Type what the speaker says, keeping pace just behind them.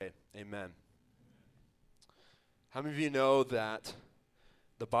Amen. How many of you know that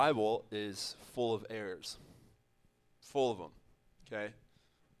the Bible is full of errors? Full of them, okay?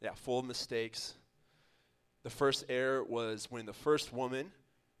 Yeah, full of mistakes. The first error was when the first woman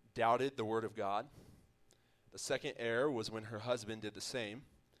doubted the Word of God. The second error was when her husband did the same.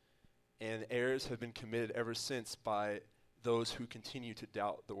 And errors have been committed ever since by those who continue to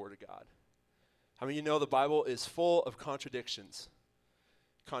doubt the Word of God. How many of you know the Bible is full of contradictions?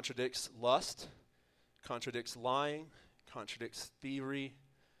 Contradicts lust, contradicts lying, contradicts thievery,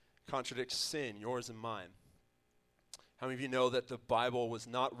 contradicts sin, yours and mine. How many of you know that the Bible was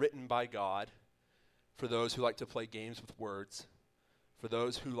not written by God for those who like to play games with words, for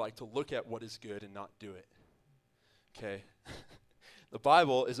those who like to look at what is good and not do it? Okay. The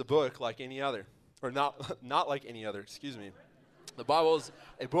Bible is a book like any other, or not like any other, excuse me. The Bible is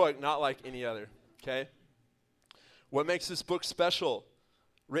a book not like any other, okay? What makes this book special?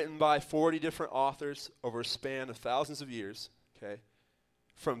 Written by 40 different authors over a span of thousands of years, okay,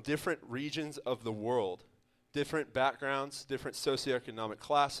 from different regions of the world, different backgrounds, different socioeconomic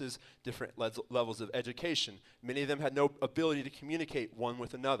classes, different levels of education. Many of them had no ability to communicate one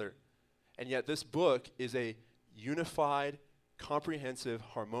with another. And yet this book is a unified, comprehensive,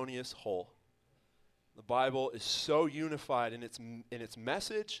 harmonious whole. The Bible is so unified in its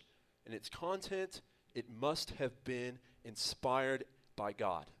message, in its content, it must have been inspired by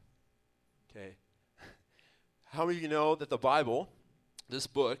God. Okay. How many of you know that the Bible, this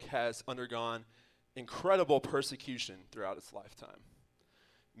book, has undergone incredible persecution throughout its lifetime?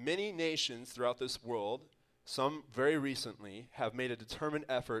 Many nations throughout this world, some very recently, have made a determined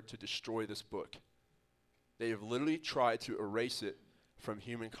effort to destroy this book. They have literally tried to erase it from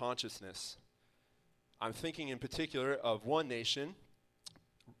human consciousness. I'm thinking in particular of one nation,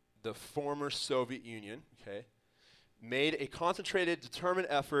 the former Soviet Union, okay, made a concentrated, determined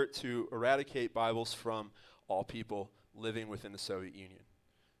effort to eradicate Bibles from all people living within the Soviet Union.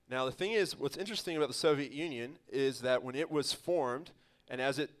 Now, the thing is, what's interesting about the Soviet Union is that when it was formed, and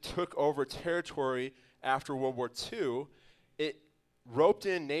as it took over territory after World War II, it roped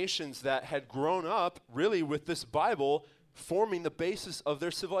in nations that had grown up really with this Bible forming the basis of their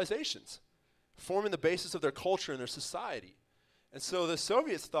civilizations, forming the basis of their culture and their society. And so the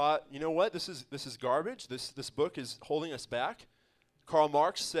Soviets thought, you know what, this is garbage. This book is holding us back. Karl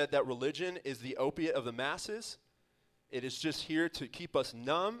Marx said that religion is the opiate of the masses. It is just here to keep us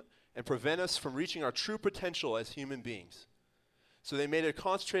numb and prevent us from reaching our true potential as human beings. So they made a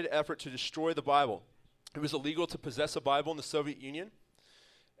concentrated effort to destroy the Bible. It was illegal to possess a Bible in the Soviet Union.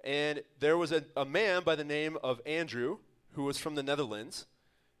 And there was a man by the name of Andrew, who was from the Netherlands,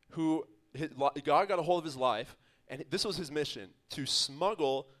 who God got a hold of his life. And this was his mission, to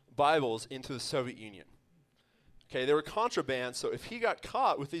smuggle Bibles into the Soviet Union. Okay, they were contraband, so if he got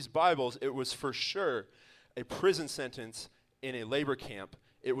caught with these Bibles, it was for sure a prison sentence in a labor camp.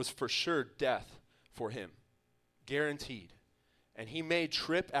 It was for sure death for him, guaranteed. And he made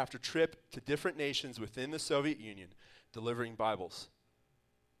trip after trip to different nations within the Soviet Union, delivering Bibles.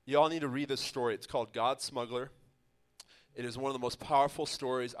 You all need to read this story. It's called God's Smuggler. It is one of the most powerful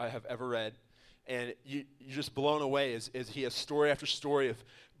stories I have ever read. And you're just blown away as he has story after story of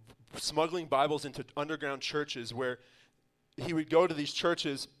smuggling Bibles into underground churches, where he would go to these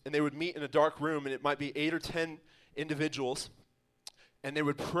churches and they would meet in a dark room, and it might be 8 or 10 individuals, and they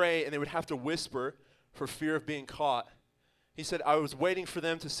would pray and they would have to whisper for fear of being caught. He said, I was waiting for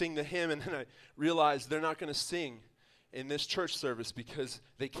them to sing the hymn, and then I realized they're not going to sing in this church service because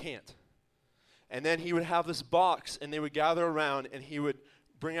they can't. And then he would have this box, and they would gather around, and he would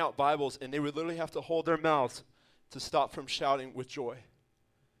bring out Bibles, and they would literally have to hold their mouths to stop from shouting with joy.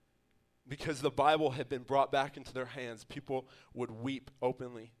 Because the Bible had been brought back into their hands, people would weep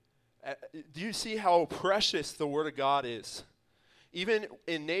openly. Do you see how precious the Word of God is? Even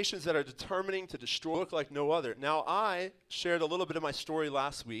in nations that are determining to destroy, look like no other. Now, I shared a little bit of my story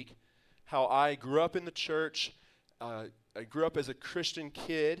last week, how I grew up in the church. I grew up as a Christian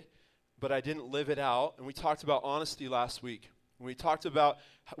kid, but I didn't live it out. And we talked about honesty last week. We talked about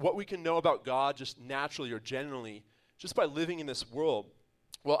what we can know about God just naturally or generally, just by living in this world.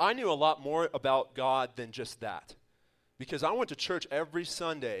 Well, I knew a lot more about God than just that, because I went to church every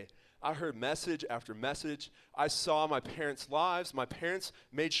Sunday. I heard message after message. I saw my parents' lives. My parents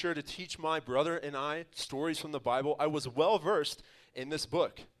made sure to teach my brother and I stories from the Bible. I was well-versed in this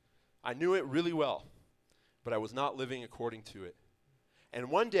book. I knew it really well, but I was not living according to it. And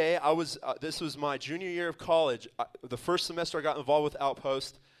one day, this was my junior year of college. The first semester I got involved with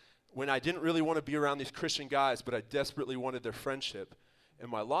Outpost, when I didn't really want to be around these Christian guys, but I desperately wanted their friendship in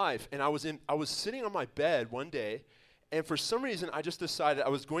my life. And I was sitting on my bed one day, And for some reason, I just decided I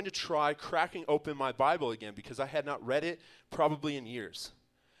was going to try cracking open my Bible again because I had not read it probably in years.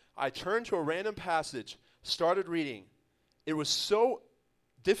 I turned to a random passage, started reading. It was so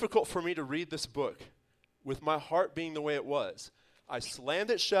difficult for me to read this book with my heart being the way it was. I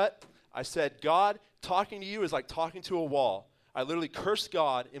slammed it shut. I said, God, talking to you is like talking to a wall. I literally cursed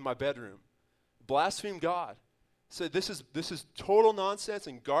God in my bedroom, blasphemed God. Said, this is total nonsense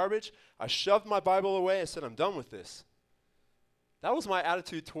and garbage. I shoved my Bible away. I said, I'm done with this. That was my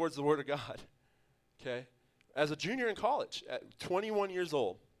attitude towards the Word of God, okay? As a junior in college, at 21 years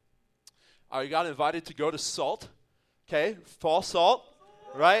old, I got invited to go to SALT, okay? Fall SALT,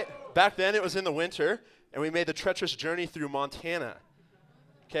 right? Back then it was in the winter, and we made the treacherous journey through Montana.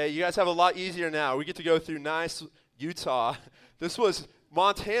 Okay, you guys have a lot easier now. We get to go through nice Utah. This was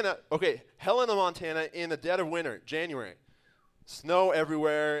Montana, okay, Helena, Montana in the dead of winter, January. Snow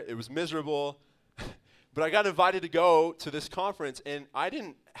everywhere. It was miserable. But I got invited to go to this conference, and I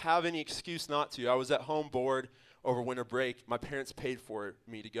didn't have any excuse not to. I was at home bored over winter break. My parents paid for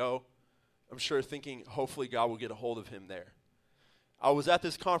me to go. I'm sure thinking, hopefully God will get a hold of him there. I was at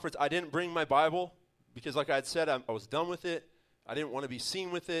this conference. I didn't bring my Bible because, like I had said, I was done with it. I didn't want to be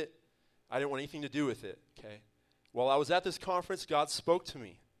seen with it. I didn't want anything to do with it, okay? While I was at this conference, God spoke to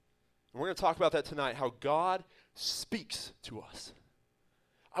me. And we're going to talk about that tonight, how God speaks to us.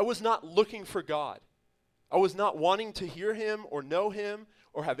 I was not looking for God. I was not wanting to hear him or know him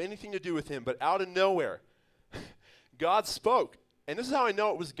or have anything to do with him, but out of nowhere, God spoke. And this is how I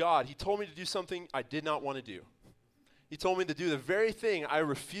know it was God. He told me to do something I did not want to do. He told me to do the very thing I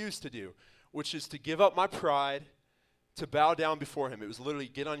refused to do, which is to give up my pride, to bow down before him. It was literally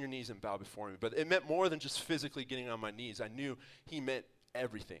get on your knees and bow before him. But it meant more than just physically getting on my knees. I knew he meant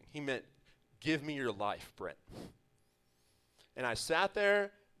everything. He meant, give me your life, Brent. And I sat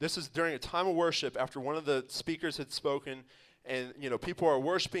there. This is during a time of worship after one of the speakers had spoken, and people are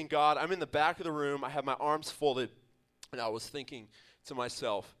worshiping God. I'm in the back of the room. I have my arms folded, and I was thinking to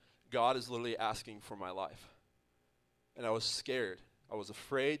myself, God is literally asking for my life. And I was scared. I was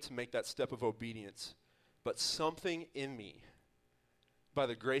afraid to make that step of obedience. But something in me, by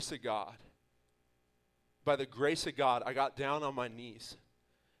the grace of God, I got down on my knees,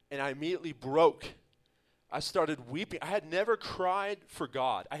 and I immediately broke. I started weeping. I had never cried for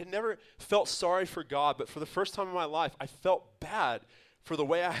God. I had never felt sorry for God, but for the first time in my life, I felt bad for the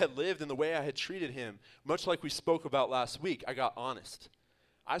way I had lived and the way I had treated him. Much like we spoke about last week, I got honest.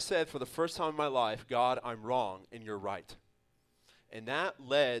 I said for the first time in my life, God, I'm wrong and you're right. And that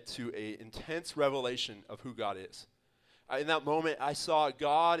led to an intense revelation of who God is. In that moment, I saw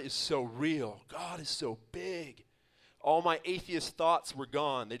God is so real. God is so big. All my atheist thoughts were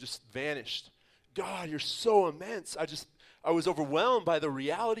gone. They just vanished. God, you're so immense. I was overwhelmed by the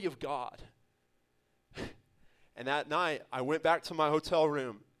reality of God. And that night, I went back to my hotel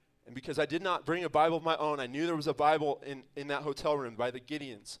room. And because I did not bring a Bible of my own, I knew there was a Bible in that hotel room by the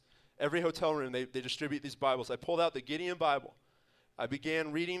Gideons. Every hotel room, they distribute these Bibles. I pulled out the Gideon Bible. I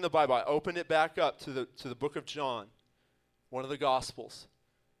began reading the Bible. I opened it back up to the book of John, one of the Gospels.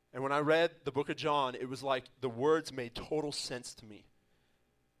 And when I read the book of John, it was like the words made total sense to me.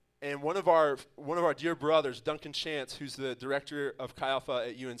 And one of our dear brothers, Duncan Chance, who's the director of Chi Alpha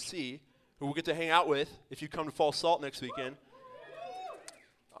at UNC, who we'll get to hang out with if you come to Fall Salt next weekend.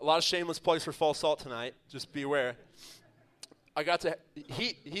 A lot of shameless plugs for Fall Salt tonight. Just be aware. I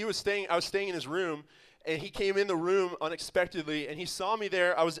was staying in his room, and he came in the room unexpectedly, and he saw me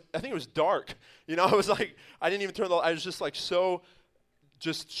there. I think it was dark. I was like, I didn't even turn the light. I was just like so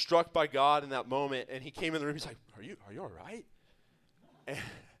just struck by God in that moment. And he came in the room. He's like, are you all right?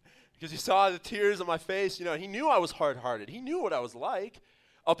 Because he saw the tears on my face. He knew I was hard-hearted. He knew what I was like.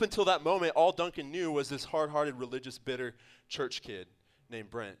 Up until that moment, all Duncan knew was this hard-hearted, religious, bitter church kid named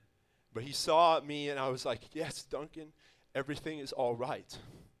Brent. But he saw me, and I was like, yes, Duncan, everything is all right.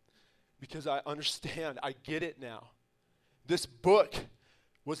 Because I understand. I get it now. This book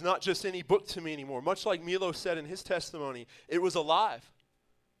was not just any book to me anymore. Much like Milo said in his testimony, it was alive.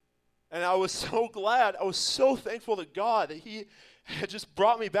 And I was so glad. I was so thankful to God that he had just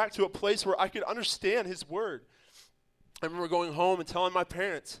brought me back to a place where I could understand his word. I remember going home and telling my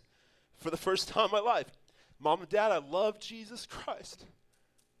parents for the first time in my life, Mom and Dad, I love Jesus Christ.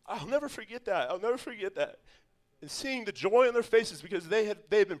 I'll never forget that. And seeing the joy on their faces because they had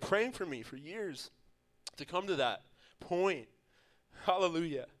been praying for me for years to come to that point.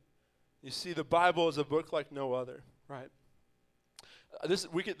 Hallelujah. You see, the Bible is a book like no other, right? This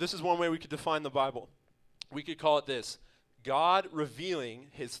is one way we could define the Bible. We could call it this: God revealing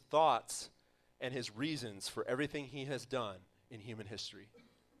his thoughts and his reasons for everything he has done in human history.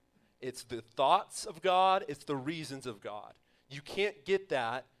 It's the thoughts of God. It's the reasons of God. You can't get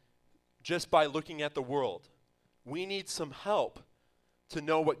that just by looking at the world. We need some help to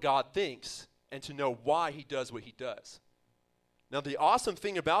know what God thinks and to know why he does what he does. Now, the awesome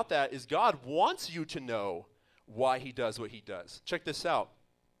thing about that is God wants you to know why he does what he does. Check this out.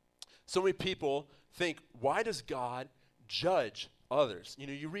 So many people think, why does God judge others? You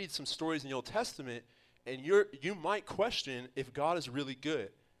know, you read some stories in the Old Testament, and you might question if God is really good.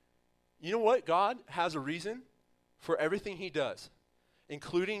 You know what? God has a reason for everything he does,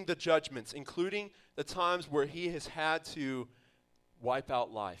 including the judgments, including the times where he has had to wipe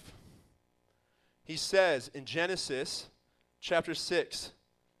out life. He says in Genesis chapter 6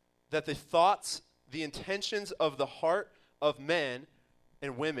 that the thoughts, the intentions of the heart of men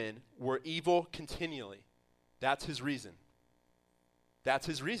and women were evil continually. That's his reason. That's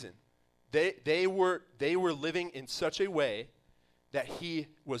his reason. They were living in such a way that he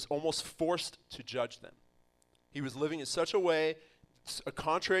was almost forced to judge them. He was living in such a way,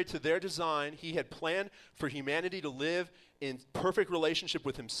 contrary to their design. He had planned for humanity to live in perfect relationship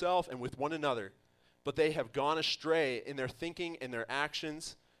with himself and with one another. But they have gone astray in their thinking and their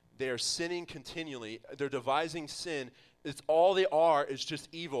actions. They are sinning continually. They're devising sin. It's all they are is just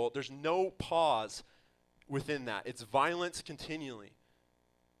evil. There's no pause within that. It's violence continually.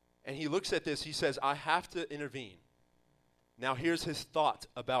 And he looks at this, he says, I have to intervene. Now here's his thought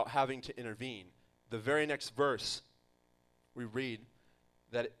about having to intervene. The very next verse, we read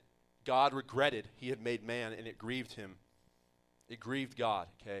that God regretted he had made man, and it grieved him. It grieved God,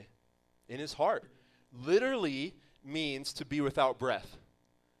 okay, in his heart. Literally means to be without breath.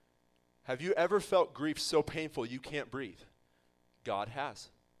 Have you ever felt grief so painful you can't breathe? God has.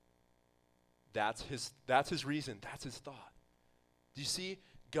 That's his reason. That's his thought. Do you see?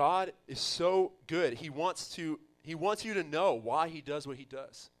 God is so good. He wants you to know why he does what he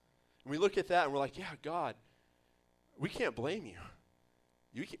does. And we look at that and we're like, yeah, God, we can't blame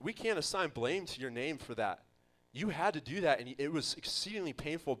you. We can't assign blame to your name for that. You had to do that, and it was exceedingly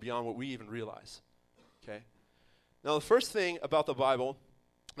painful beyond what we even realize. Okay? Now, the first thing about the Bible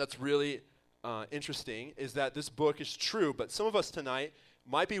that's really interesting is that this book is true, but some of us tonight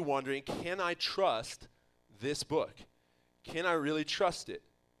might be wondering, can I trust this book? Can I really trust it?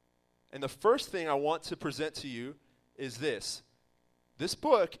 And the first thing I want to present to you is this. This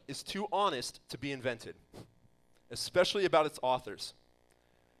book is too honest to be invented, especially about its authors.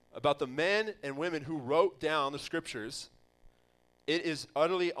 About the men and women who wrote down the scriptures, it is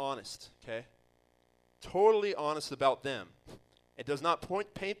utterly honest, okay? Totally honest about them. It does not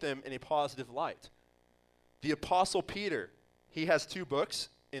paint them in a positive light. The Apostle Peter, he has 2 books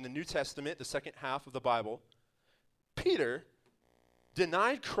in the New Testament, the second half of the Bible. Peter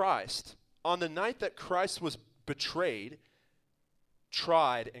denied Christ on the night that Christ was betrayed,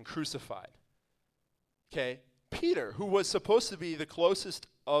 tried, and crucified. Okay? Peter, who was supposed to be the closest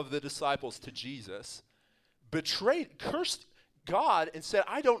of the disciples to Jesus, betrayed, cursed God, and said,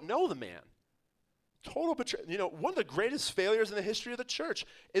 I don't know the man. Total betrayal. You know, one of the greatest failures in the history of the church.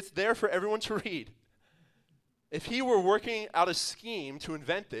 It's there for everyone to read. If he were working out a scheme to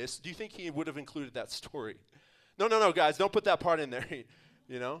invent this, do you think he would have included that story? No, guys, don't put that part in there,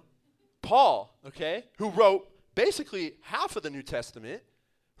 you know. Paul, okay, who wrote basically half of the New Testament.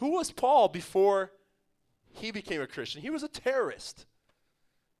 Who was Paul before he became a Christian? He was a terrorist.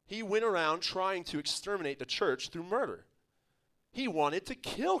 He went around trying to exterminate the church through murder. He wanted to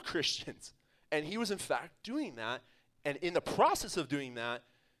kill Christians, and he was in fact doing that, and in the process of doing that,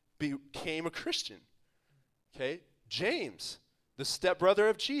 became a Christian, okay? James, the stepbrother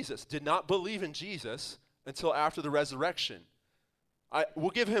of Jesus, did not believe in Jesus until after the resurrection.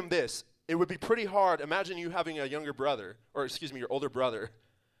 We'll give him this. It would be pretty hard. Imagine you having a younger brother, your older brother,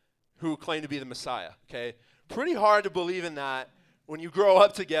 who claimed to be the Messiah, okay? Pretty hard to believe in that when you grow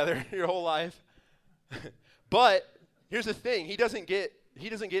up together your whole life. But here's the thing. He doesn't get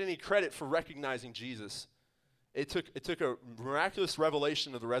any credit for recognizing Jesus. It took a miraculous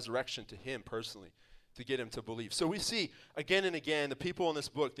revelation of the resurrection to him personally to get him to believe. So we see again and again the people in this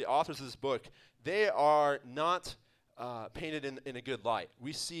book, the authors of this book, they are not painted in a good light.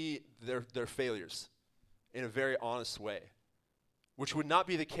 We see their failures in a very honest way, which would not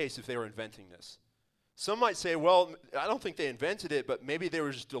be the case if they were inventing this. Some might say, well, I don't think they invented it, but maybe they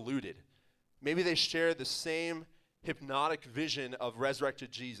were just deluded. Maybe they shared the same hypnotic vision of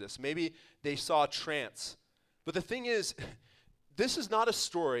resurrected Jesus. Maybe they saw a trance. But the thing is, this is not a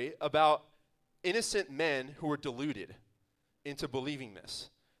story about innocent men who were deluded into believing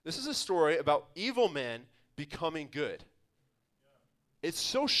this. This is a story about evil men becoming good. It's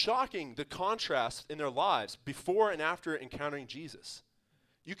so shocking, the contrast in their lives before and after encountering Jesus.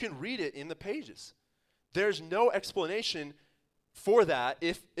 You can read it in the pages. There's no explanation for that.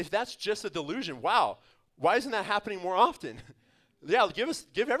 If that's just a delusion, wow, why isn't that happening more often? Yeah,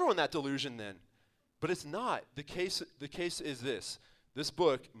 give everyone that delusion then. But it's not. The case is this. This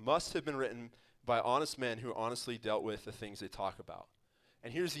book must have been written by honest men who honestly dealt with the things they talk about.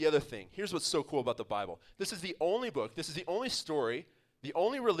 And here's the other thing. Here's what's so cool about the Bible. This is the only book, this is the only story, the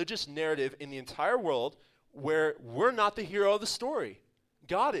only religious narrative in the entire world where we're not the hero of the story.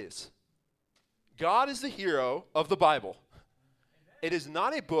 God is. God is the hero of the Bible. It is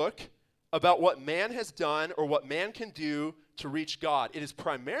not a book about what man has done or what man can do to reach God. It is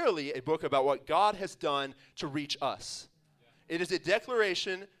primarily a book about what God has done to reach us. It is a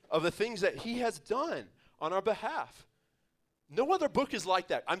declaration of the things that he has done on our behalf. No other book is like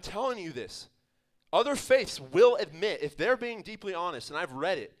that. I'm telling you this. Other faiths will admit, if they're being deeply honest, and I've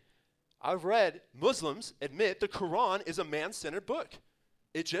read Muslims admit the Quran is a man-centered book.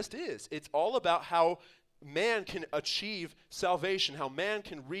 It just is. It's all about how man can achieve salvation, how man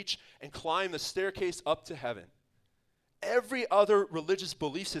can reach and climb the staircase up to heaven. Every other religious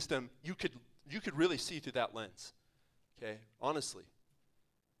belief system you could really see through that lens. Okay, honestly.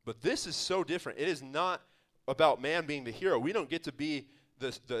 But this is so different. It is not about man being the hero. We don't get to be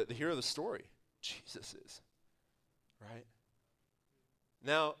the hero of the story. Jesus is. Right?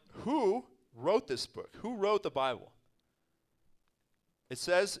 Now, who wrote this book? Who wrote the Bible? It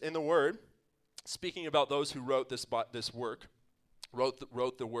says in the Word, speaking about those who wrote this work,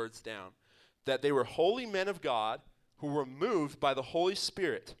 wrote the words down, that they were holy men of God who were moved by the Holy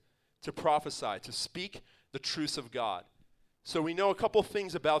Spirit to prophesy, to speak the truths of God. So we know a couple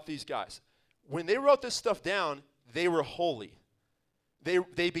things about these guys. When they wrote this stuff down, they were holy.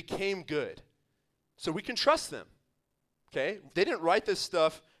 They became good. So we can trust them. Okay? They didn't write this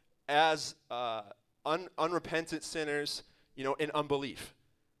stuff as unrepentant sinners, in unbelief.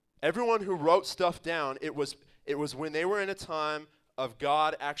 Everyone who wrote stuff down, it was when they were in a time of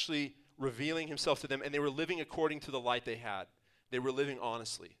God actually revealing himself to them, and they were living according to the light they had. They were living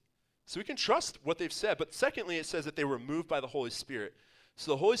honestly. So we can trust what they've said. But secondly, it says that they were moved by the Holy Spirit.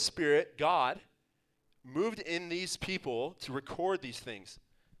 So the Holy Spirit, God, moved in these people to record these things.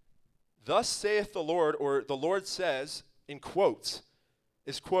 Thus saith the Lord, or the Lord says, in quotes,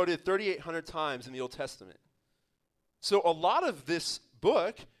 is quoted 3,800 times in the Old Testament. So a lot of this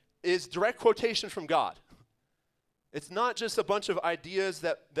book is direct quotation from God. It's not just a bunch of ideas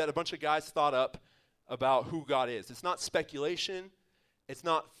that a bunch of guys thought up about who God is. It's not speculation. It's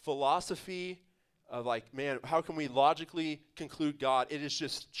not philosophy of like, man, how can we logically conclude God? It is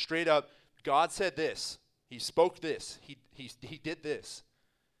just straight up, God said this. He spoke this. He did this.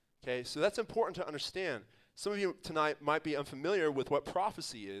 Okay, so that's important to understand. Some of you tonight might be unfamiliar with what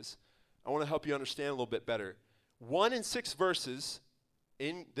prophecy is. I want to help you understand a little bit better. 1 in 6 verses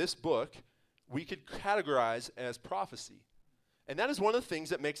in this book we could categorize as prophecy. And that is one of the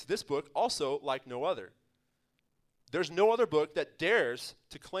things that makes this book also like no other. There's no other book that dares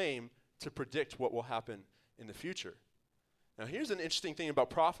to claim to predict what will happen in the future. Now here's an interesting thing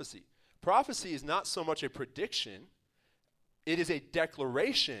about prophecy. Prophecy is not so much a prediction, it is a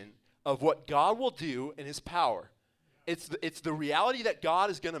declaration of what God will do in his power. It's the reality that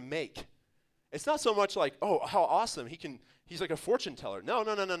God is going to make. It's not so much like, oh, how awesome, he's like a fortune teller. No.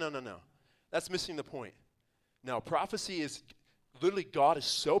 That's missing the point. No, prophecy is literally God is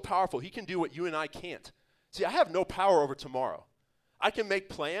so powerful, he can do what you and I can't. See, I have no power over tomorrow. I can make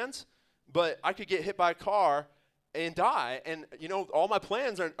plans, but I could get hit by a car and die, and all my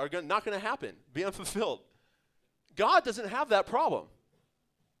plans are not going to happen, be unfulfilled. God doesn't have that problem.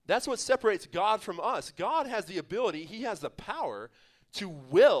 That's what separates God from us. God has the ability, he has the power to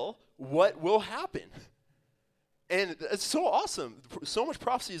will what will happen. And it's so awesome. So much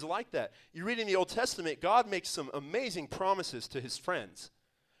prophecy is like that. You read in the Old Testament, God makes some amazing promises to his friends.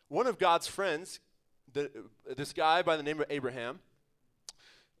 One of God's friends, this guy by the name of Abraham,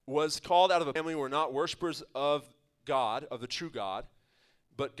 was called out of a family who were not worshipers of God, of the true God.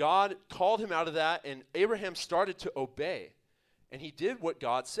 But God called him out of that, and Abraham started to obey. And he did what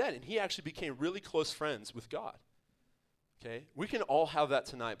God said, and he actually became really close friends with God. Okay? We can all have that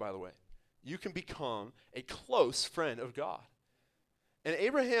tonight, by the way. You can become a close friend of God. And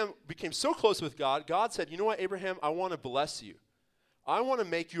Abraham became so close with God, God said, you know what, Abraham, I want to bless you. I want to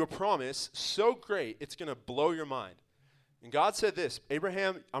make you a promise so great, it's going to blow your mind. And God said this,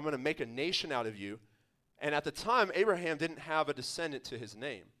 Abraham, I'm going to make a nation out of you. And at the time, Abraham didn't have a descendant to his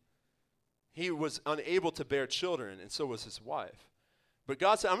name. He was unable to bear children, and so was his wife. But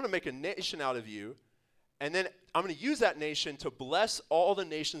God said, I'm going to make a nation out of you, and then I'm going to use that nation to bless all the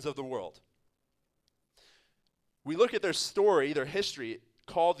nations of the world. We look at their story, their history.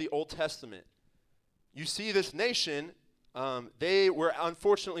 called the Old Testament, you see this nation, they were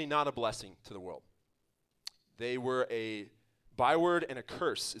unfortunately not a blessing to the world. They were a byword and a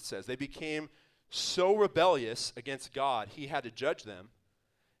curse, it says. They became so rebellious against God, he had to judge them.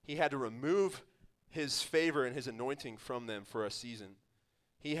 He had to remove his favor and his anointing from them for a season.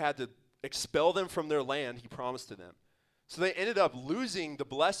 He had to expel them from their land he promised to them. So they ended up losing the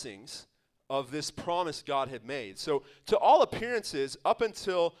blessings of this promise God had made. So to all appearances, up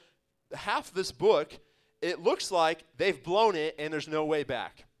until half this book, it looks like they've blown it and there's no way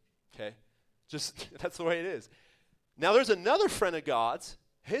back. Okay? Just, that's the way it is. Now there's another friend of God's.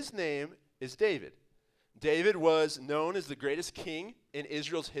 His name is David. David was known as the greatest king in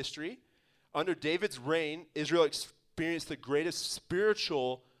Israel's history. Under David's reign, Israel experienced the greatest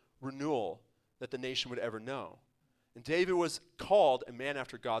spiritual renewal that the nation would ever know. And David was called a man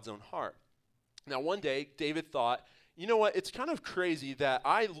after God's own heart. Now one day, David thought, you know what, it's kind of crazy that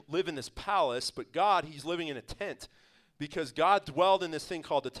I live in this palace, but God, he's living in a tent, because God dwelled in this thing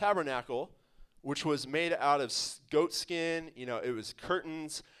called the tabernacle, which was made out of goat skin. You know, it was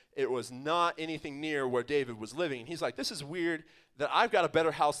curtains. It was not anything near where David was living. And he's like, this is weird that I've got a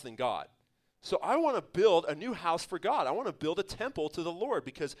better house than God. So I want to build a new house for God. I want to build a temple to the Lord,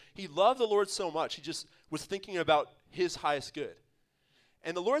 because he loved the Lord so much. He just was thinking about his highest good.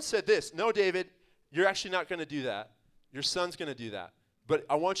 And the Lord said this, no, David, you're actually not going to do that. Your son's going to do that. But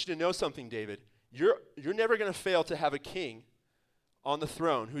I want you to know something, David. You're never going to fail to have a king on the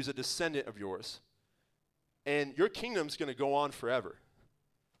throne who's a descendant of yours. And your kingdom's going to go on forever.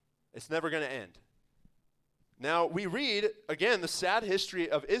 It's never going to end. Now, we read, again, the sad history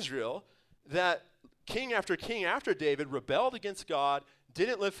of Israel, that king after David rebelled against God,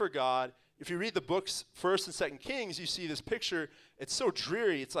 didn't live for God. If you read the books 1st and 2nd Kings, you see this picture. It's so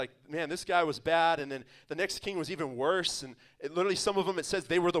dreary. It's like, man, this guy was bad, and then the next king was even worse. And literally, some of them, it says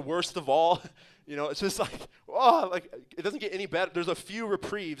they were the worst of all. You know, it's just like, oh, like it doesn't get any better. There's a few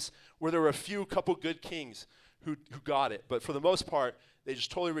reprieves where there were a few couple good kings who got it. But for the most part, they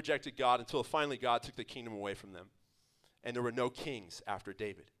just totally rejected God until finally God took the kingdom away from them. And there were no kings after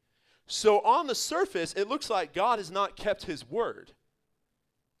David. So on the surface, it looks like God has not kept his word.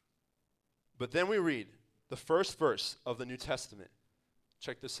 But then we read the first verse of the New Testament.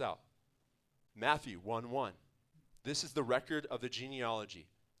 Check this out. Matthew 1:1. This is the record of the genealogy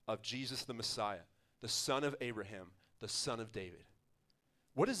of Jesus the Messiah, the son of Abraham, the son of David.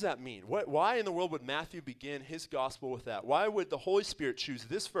 What does that mean? Why in the world would Matthew begin his gospel with that? Why would the Holy Spirit choose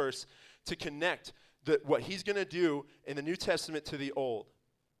this verse to connect what he's going to do in the New Testament to the Old?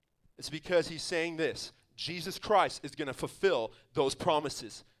 It's because he's saying this. Jesus Christ is going to fulfill those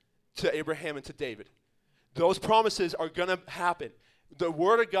promises to Abraham and to David. Those promises are going to happen. The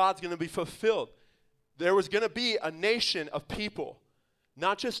word of God's going to be fulfilled. There was going to be a nation of people,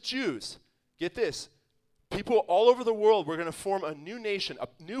 not just Jews. Get this. People all over the world were going to form a new nation, a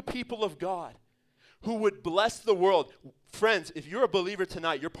new people of God who would bless the world. Friends, if you're a believer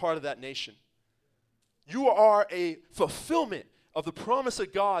tonight, you're part of that nation. You are a fulfillment of the promise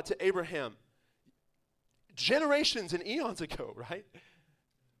of God to Abraham generations and eons ago, right?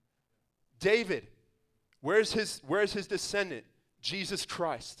 David, where's his descendant? Jesus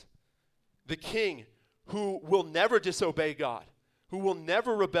Christ, the king who will never disobey God, who will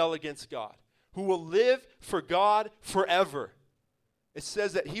never rebel against God, who will live for God forever. It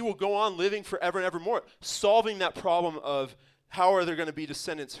says that he will go on living forever and evermore, solving that problem of how are there going to be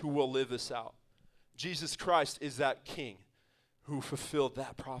descendants who will live this out. Jesus Christ is that king who fulfilled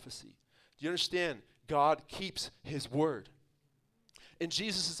that prophecy. Do you understand? God keeps his word. In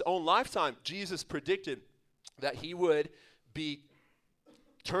Jesus' own lifetime, Jesus predicted that he would be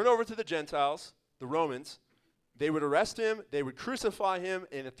turned over to the Gentiles, the Romans. They would arrest him, they would crucify him,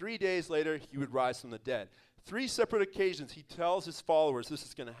 and 3 days later, he would rise from the dead. 3 separate occasions, he tells his followers this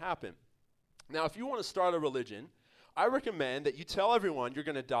is going to happen. Now, if you want to start a religion, I recommend that you tell everyone you're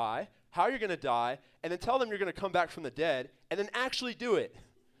going to die, how you're going to die, and then tell them you're going to come back from the dead, and then actually do it.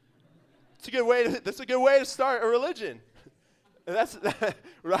 That's a good way to start a religion. That's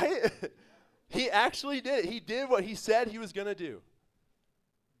right? He actually did it. He did what he said he was going to do.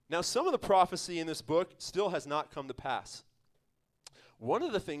 Now, some of the prophecy in this book still has not come to pass. One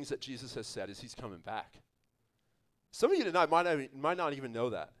of the things that Jesus has said is he's coming back. Some of you tonight might not even know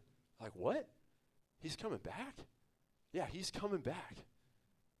that. Like, what? He's coming back? Yeah, he's coming back.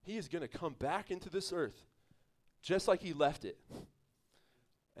 He is going to come back into this earth just like he left it.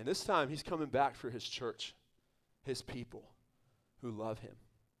 And this time, he's coming back for his church, his people who love him.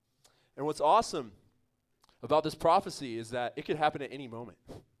 And what's awesome about this prophecy is that it could happen at any moment.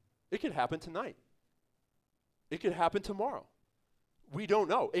 It could happen tonight. It could happen tomorrow. We don't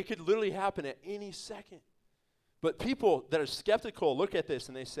know. It could literally happen at any second. But people that are skeptical look at this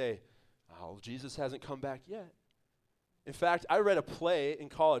and they say, oh, Jesus hasn't come back yet. In fact, I read a play in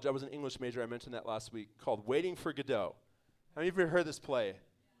college. I was an English major. I mentioned that last week, called Waiting for Godot. How many of you heard this play?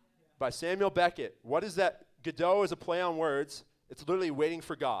 By Samuel Beckett. What is that? Godot is a play on words. It's literally waiting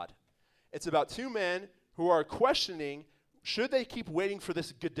for God. It's about two men who are questioning, should they keep waiting for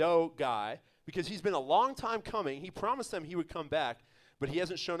this Godot guy? Because he's been a long time coming. He promised them he would come back, but he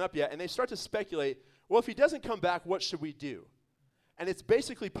hasn't shown up yet. And they start to speculate, well, if he doesn't come back, what should we do? And it's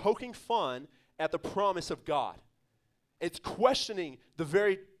basically poking fun at the promise of God. It's questioning the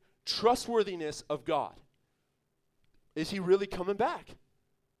very trustworthiness of God. Is he really coming back?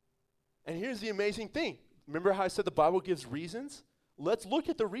 And here's the amazing thing. Remember how I said the Bible gives reasons? Let's look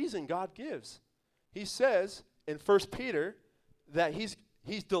at the reason God gives. He says in 1 Peter that he's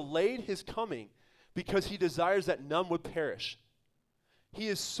delayed his coming because he desires that none would perish. He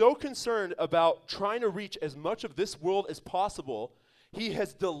is so concerned about trying to reach as much of this world as possible, he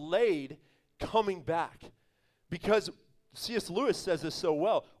has delayed coming back. Because C.S. Lewis says this so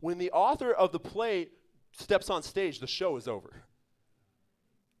well. When the author of the play steps on stage, the show is over.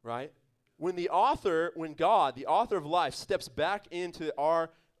 Right? When God, the author of life, steps back into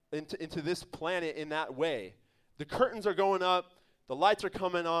this planet in that way, the curtains are going up, the lights are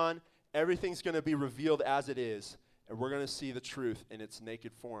coming on, everything's going to be revealed as it is, and we're going to see the truth in its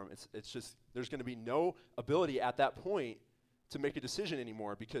naked form. It's just, there's going to be no ability at that point to make a decision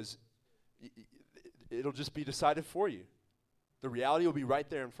anymore because it'll just be decided for you. The reality will be right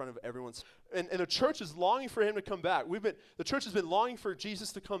there in front of everyone's. And the church is longing for him to come back. The church has been longing for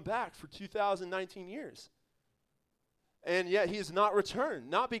Jesus to come back for 2019 years. And yet he has not returned,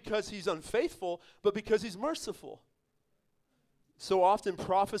 not because he's unfaithful, but because he's merciful. So often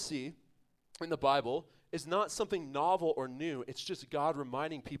prophecy in the Bible is not something novel or new. It's just God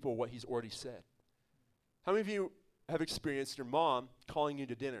reminding people what he's already said. How many of you have experienced your mom calling you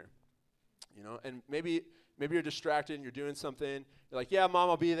to dinner? You know, and maybe you're distracted and you're doing something. You're like, yeah, Mom,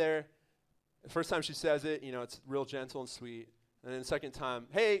 I'll be there. The first time she says it, you know, it's real gentle and sweet. And then the second time,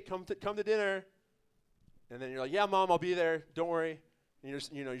 hey, come to dinner. And then you're like, yeah, Mom, I'll be there. Don't worry. And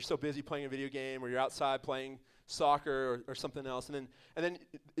you're so busy playing a video game or you're outside playing soccer or something else. And then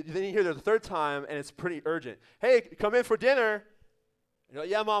you hear the third time and it's pretty urgent. Hey, come in for dinner. And you're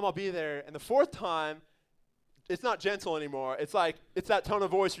like, yeah, Mom, I'll be there. And the fourth time, it's not gentle anymore. It's like, it's that tone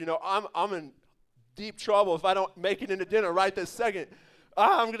of voice, I'm in deep trouble if I don't make it into dinner right this second.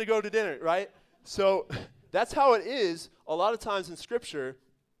 I'm going to go to dinner, right? So that's how it is a lot of times in Scripture.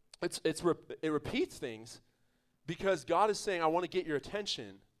 It repeats things because God is saying, I want to get your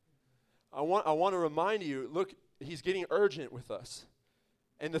attention. I want to remind you, look, he's getting urgent with us.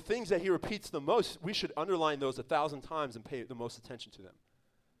 And the things that he repeats the most, we should underline those 1,000 times and pay the most attention to them.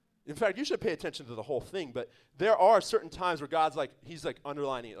 In fact, you should pay attention to the whole thing, but there are certain times where God's he's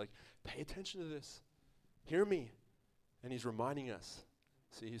underlining it, like, pay attention to this. Hear me. And he's reminding us.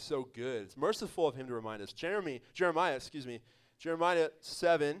 See, he's so good. It's merciful of him to remind us. Jeremiah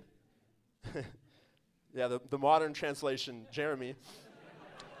 7. Yeah, the modern translation, Jeremy.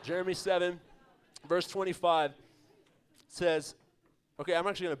 Jeremy 7, verse 25 says, okay, I'm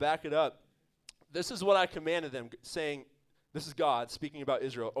actually going to back it up. This is what I commanded them, saying, this is God speaking about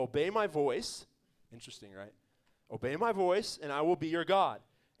Israel. Obey my voice. Interesting, right? Obey my voice, and I will be your God.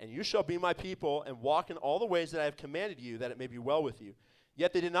 And you shall be my people and walk in all the ways that I have commanded you, that it may be well with you.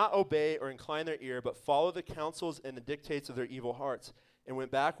 Yet they did not obey or incline their ear, but followed the counsels and the dictates of their evil hearts, and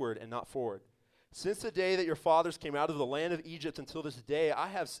went backward and not forward. Since the day that your fathers came out of the land of Egypt until this day, I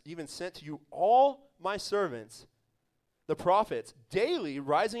have even sent to you all my servants, the prophets, daily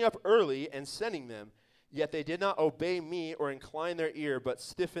rising up early and sending them. Yet they did not obey me or incline their ear, but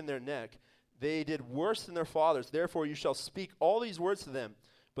stiffened their neck. They did worse than their fathers. Therefore you shall speak all these words to them,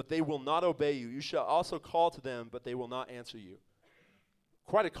 but they will not obey you. You shall also call to them, but they will not answer you.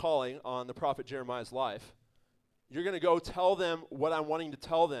 Quite a calling on the prophet Jeremiah's life. You're going to go tell them what I'm wanting to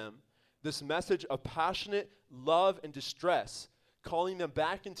tell them, this message of passionate love and distress, calling them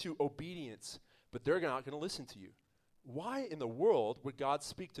back into obedience, but they're not going to listen to you. Why in the world would God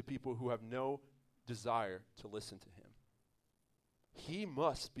speak to people who have no desire to listen to him? He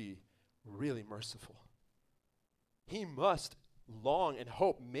must be really merciful. He must long and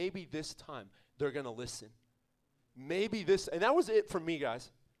hope maybe this time they're going to listen. Maybe this, and that was it for me,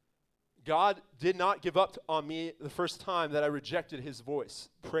 guys. God did not give up on me the first time that I rejected his voice.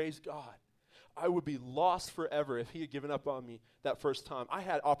 Praise God. I would be lost forever if he had given up on me that first time. I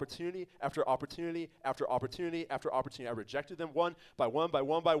had opportunity after opportunity after opportunity after opportunity. I rejected them one by one by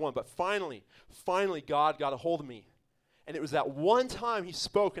one by one. But finally, God got a hold of me. And it was that one time he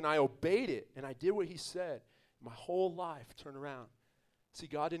spoke and I obeyed it and I did what he said. My whole life turned around. See,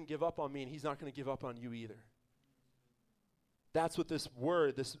 God didn't give up on me, and he's not going to give up on you either. That's what this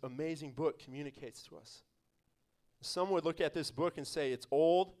word, this amazing book, communicates to us. Some would look at this book and say, it's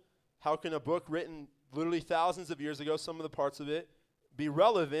old. How can a book written literally thousands of years ago, some of the parts of it, be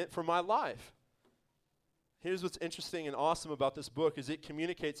relevant for my life? Here's what's interesting and awesome about this book is it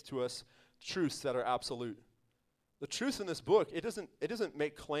communicates to us truths that are absolute. The truths in this book, it doesn't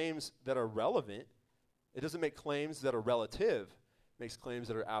make claims that are relevant. It doesn't make claims that are relative. It makes claims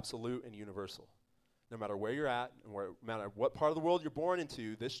that are absolute and universal. No matter where you're at and no matter what part of the world you're born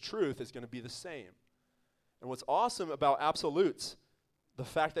into, this truth is going to be the same. And what's awesome about absolutes, the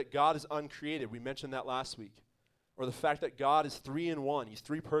fact that God is uncreated, we mentioned that last week, or the fact that God is 3 in 1, he's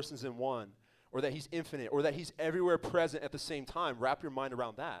 3 persons in one, or that he's infinite, or that he's everywhere present at the same time. Wrap your mind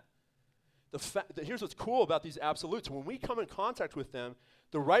around that. Here's what's cool about these absolutes. When we come in contact with them,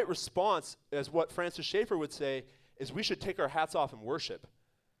 the right response, as what Francis Schaeffer would say, is we should take our hats off and worship.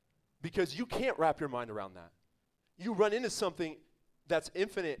 Because you can't wrap your mind around that. You run into something that's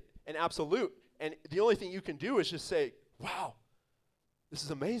infinite and absolute, and the only thing you can do is just say, wow, this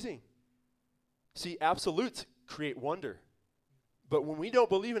is amazing. See, absolutes create wonder. But when we don't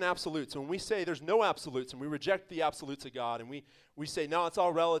believe in absolutes, when we say there's no absolutes, and we reject the absolutes of God, and we say, no, it's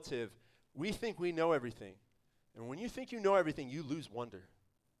all relative, we think we know everything. And when you think you know everything, you lose wonder.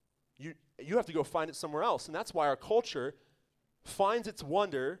 You have to go find it somewhere else. And that's why our culture finds its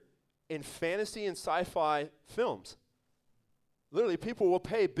wonder in fantasy and sci-fi films. Literally, people will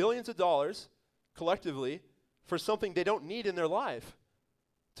pay billions of dollars collectively for something they don't need in their life.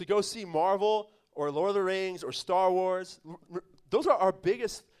 To go see Marvel or Lord of the Rings or Star Wars, those are our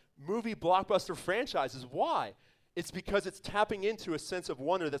biggest movie blockbuster franchises. Why? It's because it's tapping into a sense of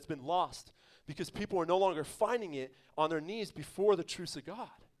wonder that's been lost because people are no longer finding it on their knees before the truths of God.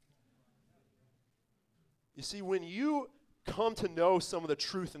 You see, when you come to know some of the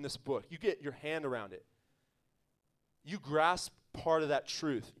truth in this book, you get your hand around it. You grasp part of that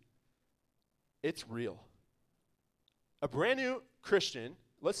truth. It's real. A brand new Christian,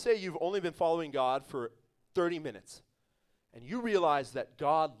 let's say you've only been following God for 30 minutes, and you realize that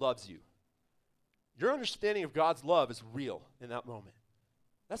God loves you. Your understanding of God's love is real in that moment.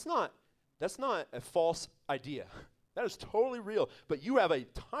 That's not a false idea. That is totally real, but you have a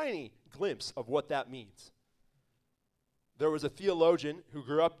tiny glimpse of what that means. There was a theologian who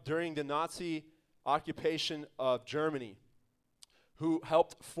grew up during the Nazi occupation of Germany who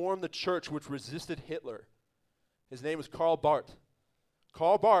helped form the church which resisted Hitler. His name was Karl Barth.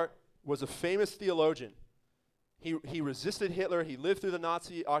 Karl Barth was a famous theologian. He resisted Hitler. He lived through the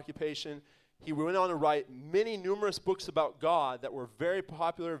Nazi occupation. He went on to write numerous books about God that were very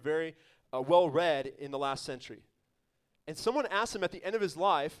popular, very well-read in the last century. And someone asked him at the end of his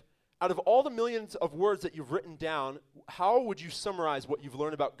life, out of all the millions of words that you've written down, how would you summarize what you've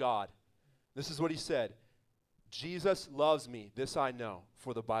learned about God? This is what he said. Jesus loves me, this I know,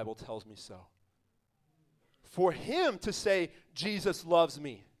 for the Bible tells me so. For him to say, Jesus loves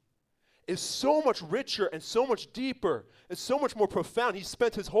me, is so much richer and so much deeper and so much more profound. He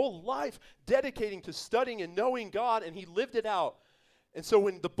spent his whole life dedicating to studying and knowing God, and he lived it out. And so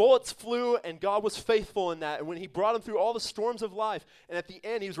when the bullets flew and God was faithful in that, and when he brought him through all the storms of life, and at the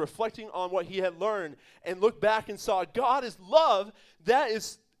end he was reflecting on what he had learned and looked back and saw God is love,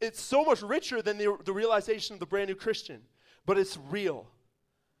 it's so much richer than the realization of the brand new Christian. But it's real.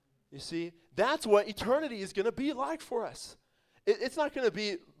 You see, that's what eternity is going to be like for us. It's not going to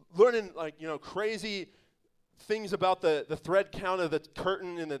be learning crazy things about the thread count of the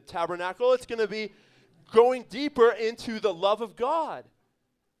curtain in the tabernacle. It's going to be going deeper into the love of God.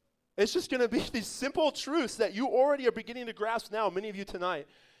 It's just going to be these simple truths that you already are beginning to grasp now, many of you tonight.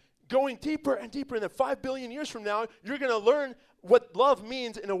 Going deeper and deeper, and then 5 billion years from now, you're going to learn what love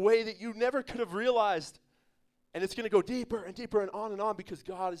means in a way that you never could have realized. And it's going to go deeper and deeper and on because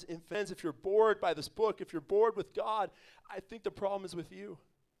God is infinite. If you're bored by this book, if you're bored with God, I think the problem is with you.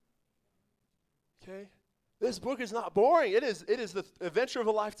 Okay? This book is not boring. It is the adventure of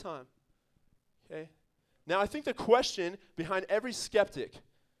a lifetime. Okay? Now, I think the question behind every skeptic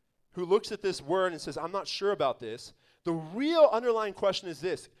who looks at this word and says, I'm not sure about this, the real underlying question is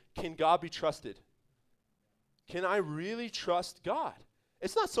this: can God be trusted? Can I really trust God?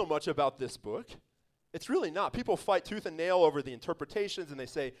 It's not so much about this book. It's really not. People fight tooth and nail over the interpretations, and they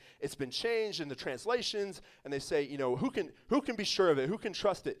say it's been changed in the translations, and they say, who can be sure of it? Who can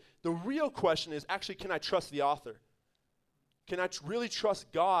trust it? The real question is actually, can I trust the author? Can I really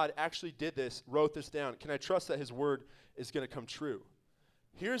trust God actually did this, wrote this down? Can I trust that his word is going to come true?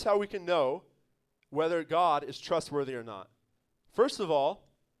 Here's how we can know whether God is trustworthy or not. First of all,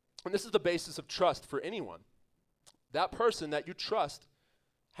 and this is the basis of trust for anyone, that person that you trust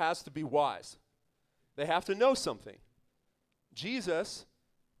has to be wise. They have to know something. Jesus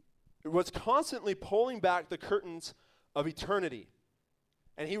was constantly pulling back the curtains of eternity.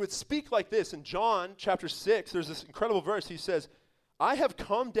 And he would speak like this. In John chapter 6, there's this incredible verse. He says, I have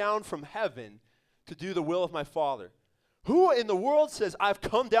come down from heaven to do the will of my Father. Who in the world says, I've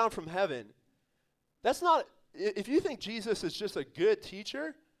come down from heaven? That's not, if you think Jesus is just a good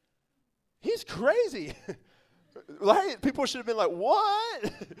teacher, he's crazy. Like, people should have been like,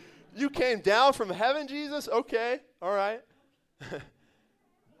 what? You came down from heaven, Jesus? Okay, all right.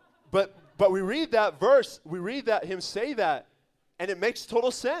 But we read that verse, we read that him say that, and it makes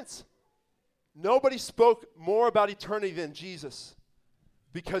total sense. Nobody spoke more about eternity than Jesus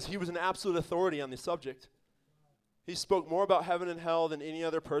because he was an absolute authority on the subject. He spoke more about heaven and hell than any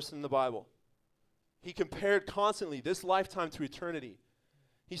other person in the Bible. He compared constantly this lifetime to eternity.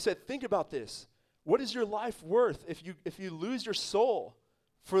 He said, think about this. What is your life worth if you lose your soul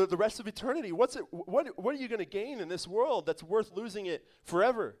for the rest of eternity? What are you going to gain in this world that's worth losing it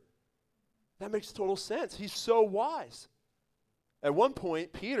forever? That makes total sense. He's so wise. At one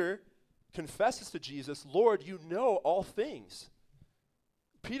point, Peter confesses to Jesus, Lord, you know all things.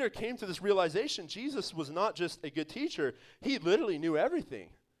 Peter came to this realization, Jesus was not just a good teacher. He literally knew everything.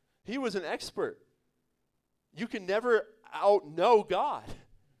 He was an expert. You can never outknow God.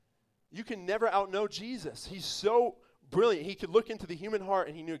 You can never outknow Jesus. He's so brilliant. He could look into the human heart,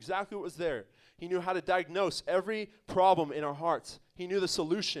 and he knew exactly what was there. He knew how to diagnose every problem in our hearts. He knew the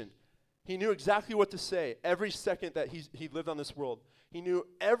solution. He knew exactly what to say every second that he lived on this world. He knew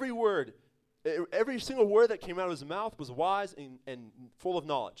every word. Every single word that came out of his mouth was wise and full of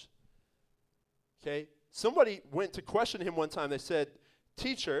knowledge. Okay? Somebody went to question him one time. They said,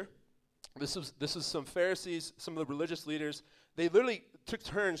 teacher, this is some Pharisees, some of the religious leaders. They literally took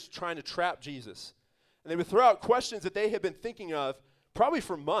turns trying to trap Jesus. And they would throw out questions that they had been thinking of probably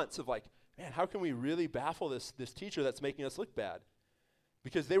for months of like, man, how can we really baffle this teacher that's making us look bad?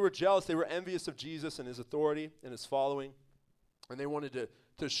 Because they were jealous. They were envious of Jesus and his authority and his following. And they wanted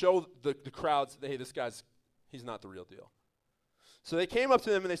to show the crowds that, hey, he's not the real deal. So they came up to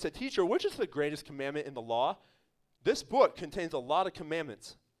them and they said, teacher, which is the greatest commandment in the law? This book contains a lot of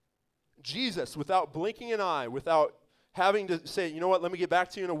commandments. Jesus, without blinking an eye, without having to say, you know what, let me get back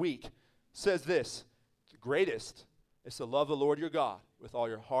to you in a week, says this, the greatest is to love the Lord your God with all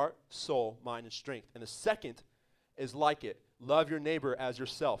your heart, soul, mind, and strength. And the second is like it, love your neighbor as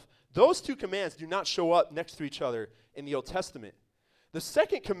yourself. Those two commands do not show up next to each other in the Old Testament. The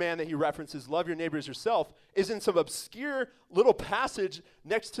second command that he references, love your neighbor as yourself, is in some obscure little passage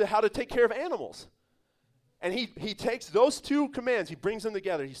next to how to take care of animals. And he takes those two commands, he brings them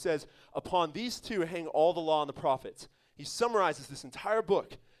together. He says, upon these two hang all the law and the prophets. He summarizes this entire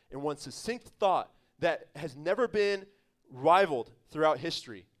book in one succinct thought that has never been rivaled throughout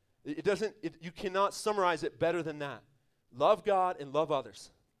history. You cannot summarize it better than that. Love God and love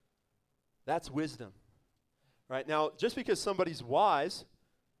others. That's wisdom. Right? Now, just because somebody's wise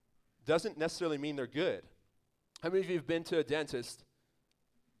doesn't necessarily mean they're good. How many of you have been to a dentist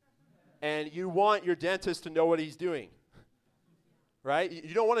and you want your dentist to know what he's doing? Right?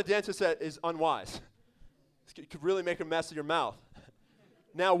 You don't want a dentist that is unwise. It could really make a mess of your mouth.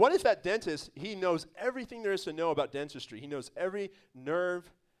 Now, what if that dentist, he knows everything there is to know about dentistry? He knows every nerve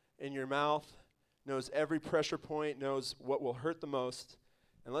in your mouth, knows every pressure point, knows what will hurt the most.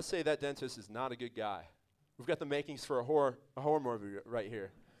 And let's say that dentist is not a good guy. We've got the makings for a horror movie right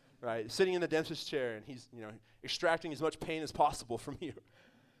here, right? Sitting in the dentist's chair, and he's, extracting as much pain as possible from you.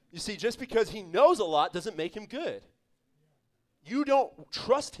 You see, just because he knows a lot doesn't make him good. You don't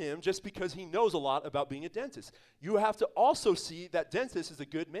trust him just because he knows a lot about being a dentist. You have to also see that dentist is a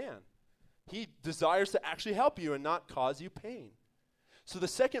good man. He desires to actually help you and not cause you pain. So the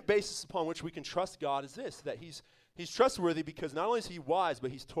second basis upon which we can trust God is this, that he's trustworthy because not only is he wise,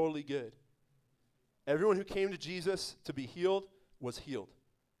 but he's totally good. Everyone who came to Jesus to be healed was healed.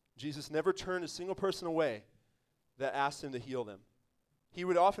 Jesus never turned a single person away that asked him to heal them. He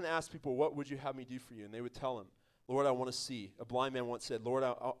would often ask people, what would you have me do for you? And they would tell him, Lord, I want to see. A blind man once said, Lord,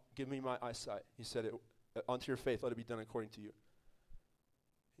 give me my eyesight. He said, unto your faith, let it be done according to you.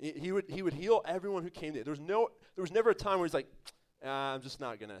 He would heal everyone who came to him. There was never a time where he's like, I'm just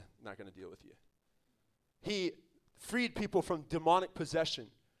not gonna deal with you. He freed people from demonic possession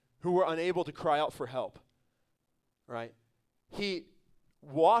who were unable to cry out for help. Right? He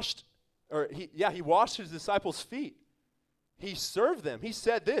washed his disciples' feet. He served them. He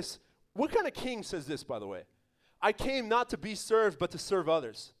said this. What kind of king says this, by the way? I came not to be served, but to serve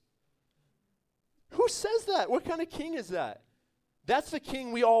others. Who says that? What kind of king is that? That's the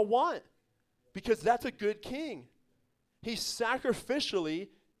king we all want, because that's a good king. He sacrificially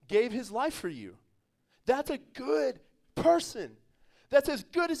gave his life for you. That's a good person. That's as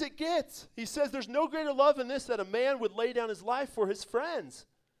good as it gets. He says there's no greater love than this, that a man would lay down his life for his friends.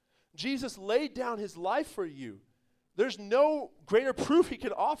 Jesus laid down his life for you. There's no greater proof he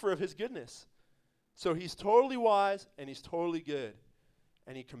could offer of his goodness. So he's totally wise and he's totally good.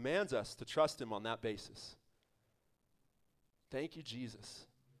 And he commands us to trust him on that basis. Thank you, Jesus.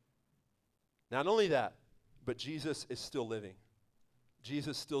 Not only that, but Jesus is still living.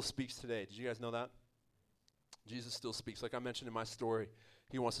 Jesus still speaks today. Did you guys know that? Jesus still speaks. Like I mentioned in my story,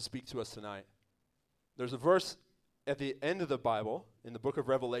 he wants to speak to us tonight. There's a verse at the end of the Bible, in the book of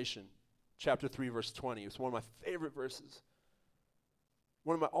Revelation, chapter 3, verse 20. It's one of my favorite verses.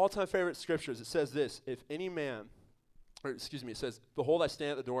 One of my all-time favorite scriptures. It says this, it says, behold, I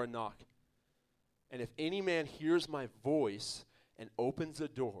stand at the door and knock. And if any man hears my voice and opens the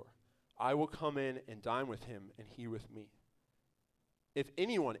door, I will come in and dine with him and he with me. If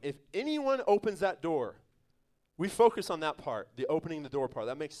anyone opens that door, we focus on that part, the opening the door part.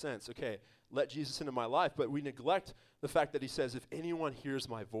 That makes sense. Okay, let Jesus into my life. But we neglect the fact that he says, if anyone hears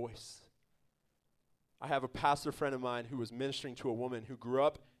my voice. I have a pastor friend of mine who was ministering to a woman who grew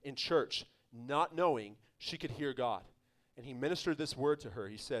up in church not knowing she could hear God. And he ministered this word to her.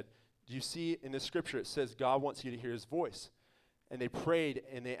 He said, do you see in this scripture it says God wants you to hear his voice? And they prayed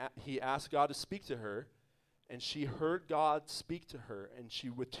and he asked God to speak to her. And she heard God speak to her, and she,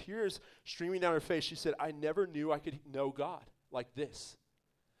 with tears streaming down her face, she said, I never knew I could know God like this.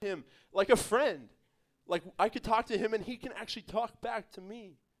 Him, like a friend. Like I could talk to him, and he can actually talk back to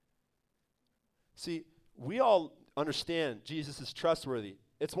me. See, we all understand Jesus is trustworthy.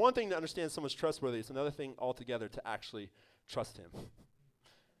 It's one thing to understand someone's trustworthy. It's another thing altogether to actually trust him.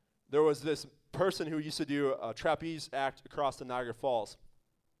 There was this person who used to do a trapeze act across the Niagara Falls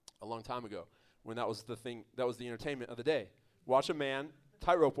a long time ago. When that was the thing, that was the entertainment of the day. Watch a man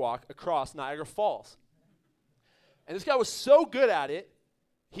tightrope walk across Niagara Falls. And this guy was so good at it,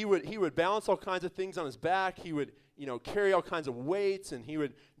 he would balance all kinds of things on his back. He would, carry all kinds of weights, and he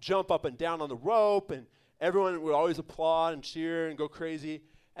would jump up and down on the rope, and everyone would always applaud and cheer and go crazy.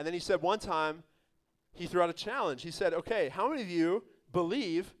 And then he said one time, he threw out a challenge. He said, okay, how many of you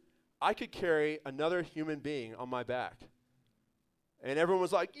believe I could carry another human being on my back? And everyone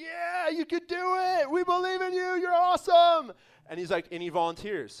was like, yeah, you could do it. We believe in you. You're awesome. And he's like, any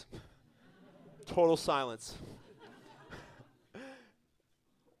volunteers? Total silence.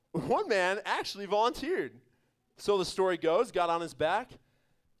 One man actually volunteered. So the story goes, got on his back,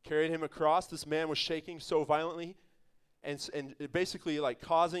 carried him across. This man was shaking so violently and it basically like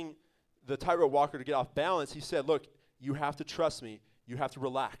causing the tightrope walker to get off balance. He said, look, you have to trust me. You have to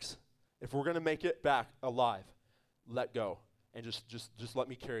relax. If we're going to make it back alive, let go. And just let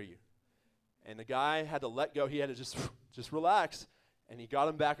me carry you. And the guy had to let go. He had to just relax, and he got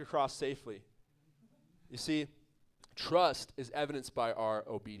him back across safely. You see, trust is evidenced by our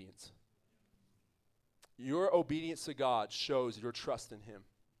obedience. Your obedience to God shows your trust in him.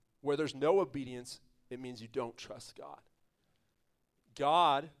 Where there's no obedience, it means you don't trust God.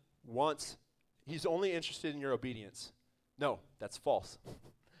 God he's only interested in your obedience. No, that's false.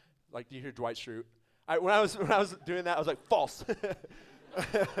 Like, do you hear Dwight Schrute? When I was doing that, I was like, false.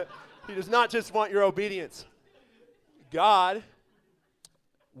 He does not just want your obedience. God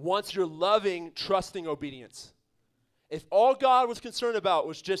wants your loving, trusting obedience. If all God was concerned about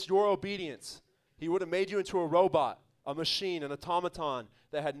was just your obedience, he would have made you into a robot, a machine, an automaton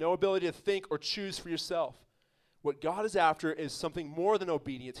that had no ability to think or choose for yourself. What God is after is something more than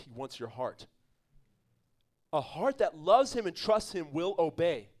obedience. He wants your heart. A heart that loves him and trusts him will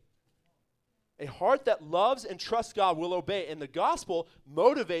obey. A heart that loves and trusts God will obey, and the gospel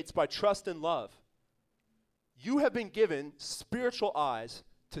motivates by trust and love. You have been given spiritual eyes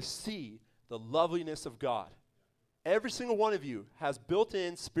to see the loveliness of God. Every single one of you has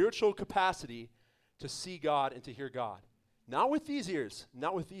built-in spiritual capacity to see God and to hear God. Not with these ears,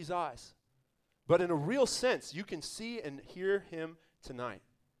 not with these eyes, but in a real sense, you can see and hear him tonight.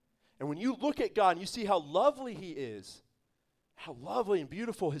 And when you look at God and you see how lovely he is, how lovely and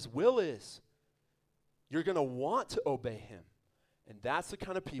beautiful his will is, you're going to want to obey him. And that's the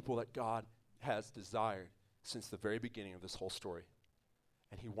kind of people that God has desired since the very beginning of this whole story.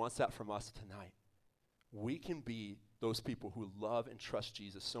 And he wants that from us tonight. We can be those people who love and trust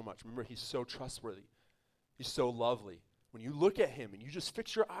Jesus so much. Remember, he's so trustworthy. He's so lovely. When you look at him and you just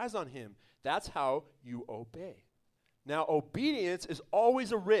fix your eyes on him, that's how you obey. Now, obedience is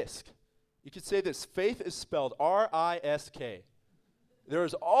always a risk. You could say this, faith is spelled R-I-S-K. There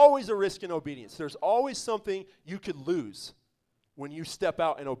is always a risk in obedience. There's always something you could lose when you step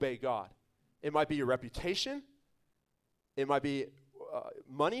out and obey God. It might be your reputation. It might be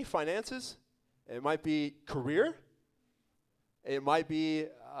money, finances. It might be career. It might be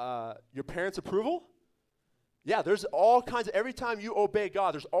your parents' approval. Yeah, there's all kinds of, every time you obey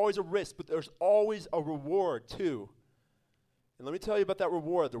God, there's always a risk, but there's always a reward too. And let me tell you about that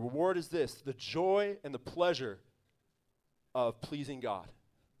reward. The reward is this: the joy and the pleasure of pleasing God.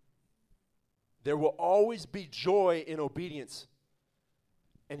 There will always be joy in obedience.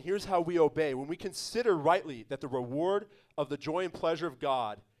 And here's how we obey. When we consider rightly that the reward of the joy and pleasure of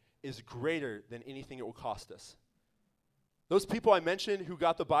God is greater than anything it will cost us. Those people I mentioned who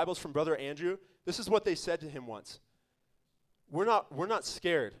got the Bibles from Brother Andrew, this is what they said to him once. We're not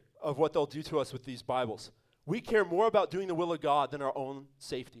scared of what they'll do to us with these Bibles. We care more about doing the will of God than our own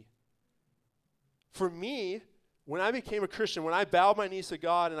safety. For me, when I became a Christian, when I bowed my knees to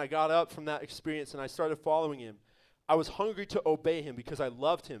God and I got up from that experience and I started following him, I was hungry to obey him because I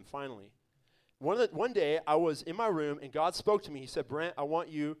loved him finally. One day, I was in my room and God spoke to me. He said, Brent, I want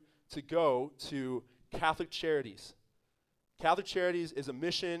you to go to Catholic Charities. Catholic Charities is a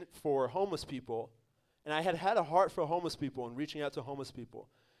mission for homeless people, and I had a heart for homeless people and reaching out to homeless people.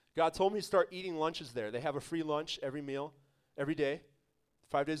 God told me to start eating lunches there. They have a free lunch every meal, every day,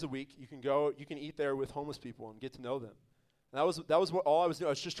 5 days a week. You can go, you can eat there with homeless people and get to know them. And that was what all I was doing. I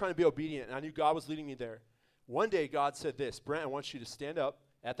was just trying to be obedient, and I knew God was leading me there. One day, God said this: Brent, I want you to stand up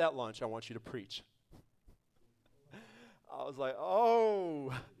at that lunch. I want you to preach. I was like,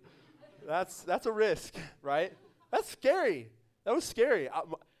 oh, that's a risk, right? That's scary. That was scary.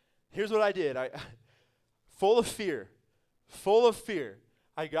 Here's what I did. Full of fear,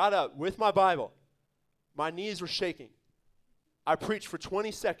 I got up with my Bible. My knees were shaking. I preached for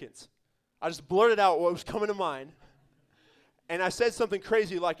 20 seconds. I just blurted out what was coming to mind. And I said something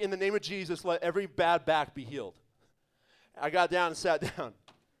crazy like, in the name of Jesus, let every bad back be healed. I got down and sat down.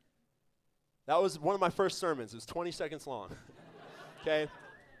 That was one of my first sermons. It was 20 seconds long. Okay?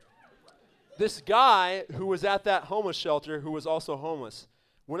 This guy who was at that homeless shelter, who was also homeless,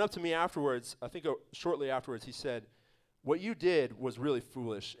 went up to me afterwards. I think shortly afterwards, he said, what you did was really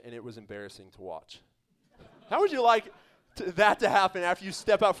foolish, and it was embarrassing to watch. How would you like that to happen after you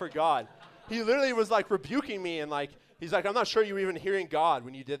step out for God? He literally was like rebuking me, and like he's like, I'm not sure you were even hearing God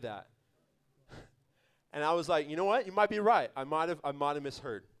when you did that. And I was like, you know what? You might be right. I might have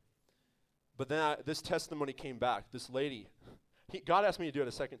misheard. But then this testimony came back. This lady, God asked me to do it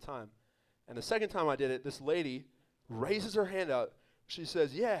a second time. And the second time I did it, this lady raises her hand up. She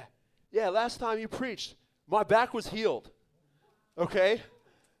says, yeah, last time you preached, my back was healed. Okay?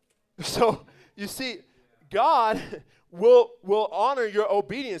 So, you see, God will honor your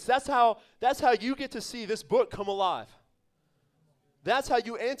obedience. That's how you get to see this book come alive. That's how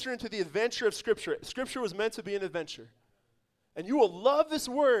you enter into the adventure of Scripture. Scripture was meant to be an adventure. And you will love this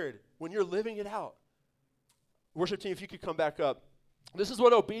word when you're living it out. Worship team, if you could come back up. This is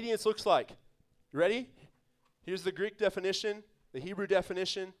what obedience looks like. You ready? Here's the Greek definition, the Hebrew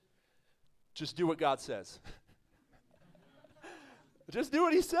definition. Just do what God says. Just do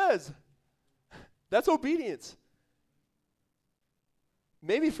what he says. That's obedience.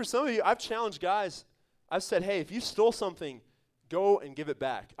 Maybe for some of you, I've challenged guys. I've said, hey, if you stole something, go and give it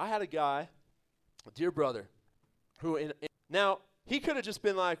back. I had a guy, a dear brother, who, now, he could have just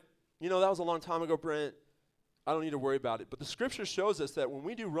been like, that was a long time ago, Brent. I don't need to worry about it. But the scripture shows us that when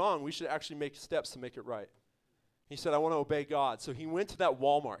we do wrong, we should actually make steps to make it right. He said, I want to obey God. So he went to that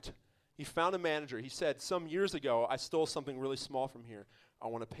Walmart. He found a manager. He said, some years ago, I stole something really small from here. I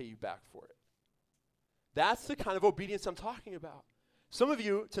want to pay you back for it. That's the kind of obedience I'm talking about. Some of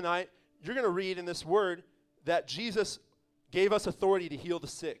you tonight, you're going to read in this word that Jesus gave us authority to heal the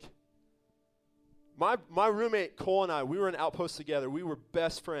sick. My roommate, Cole, and I, we were in Outpost together. We were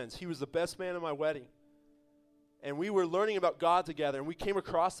best friends. He was the best man at my wedding. And we were learning about God together, and we came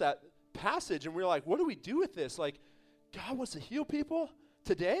across that passage, and we were like, what do we do with this? Like, God wants to heal people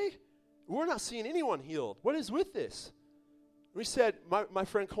today? We're not seeing anyone healed. What is with this? We said, my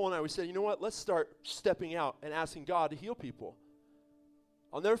friend Cole and I, we said, you know what? Let's start stepping out and asking God to heal people.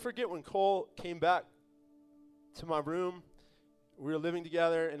 I'll never forget when Cole came back to my room. We were living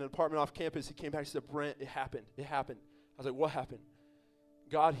together in an apartment off campus. He came back and said, Brent, it happened. I was like, what happened?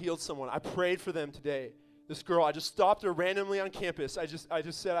 God healed someone. I prayed for them today. This girl, I just stopped her randomly on campus. I just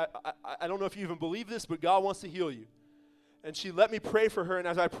said, I don't know if you even believe this, but God wants to heal you. And she let me pray for her, and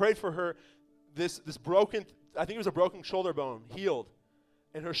as I prayed for her, this broken, I think it was a broken shoulder bone, healed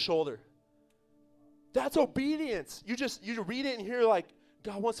in her shoulder. That's obedience. You read it and hear like,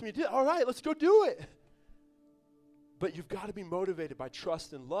 God wants me to do it. All right, let's go do it. But you've got to be motivated by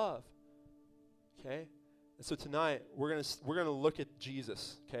trust and love. Okay? And so tonight, we're gonna look at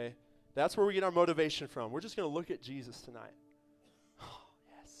Jesus, okay? That's where we get our motivation from. We're just going to look at Jesus tonight. Oh,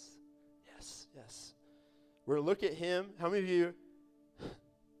 yes, yes, yes. We're going to look at him. How many of you,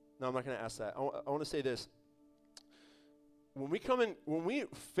 no, I'm not going to ask that. I want to say this. When we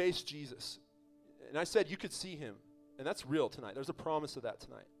face Jesus, and I said you could see him, and that's real tonight. There's a promise of that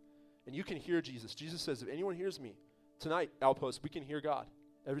tonight. And you can hear Jesus. Jesus says, if anyone hears me, tonight, Outpost, we can hear God,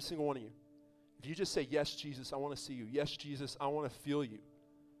 every single one of you. If you just say, yes, Jesus, I want to see you. Yes, Jesus, I want to feel you.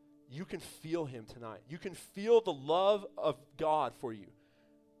 You can feel him tonight. You can feel the love of God for you,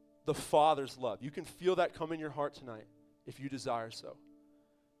 the Father's love. You can feel that come in your heart tonight if you desire so.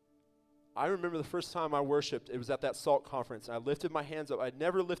 I remember the first time I worshiped, it was at that SALT conference. I lifted my hands up. I'd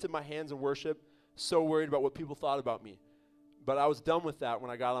never lifted my hands in worship, so worried about what people thought about me. But I was done with that when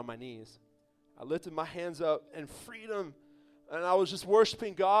I got on my knees. I lifted my hands up in freedom, and I was just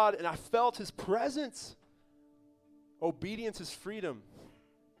worshiping God, and I felt his presence. Obedience is freedom.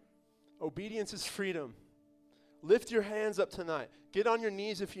 Obedience is freedom. Lift your hands up tonight. Get on your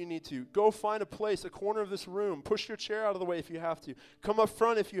knees if you need to. Go find a place, a corner of this room. Push your chair out of the way if you have to. Come up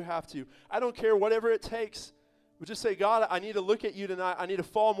front if you have to. I don't care, whatever it takes. But just say, God, I need to look at you tonight. I need to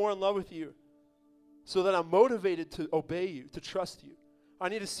fall more in love with you so that I'm motivated to obey you, to trust you. I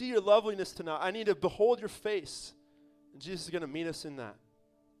need to see your loveliness tonight. I need to behold your face. And Jesus is going to meet us in that.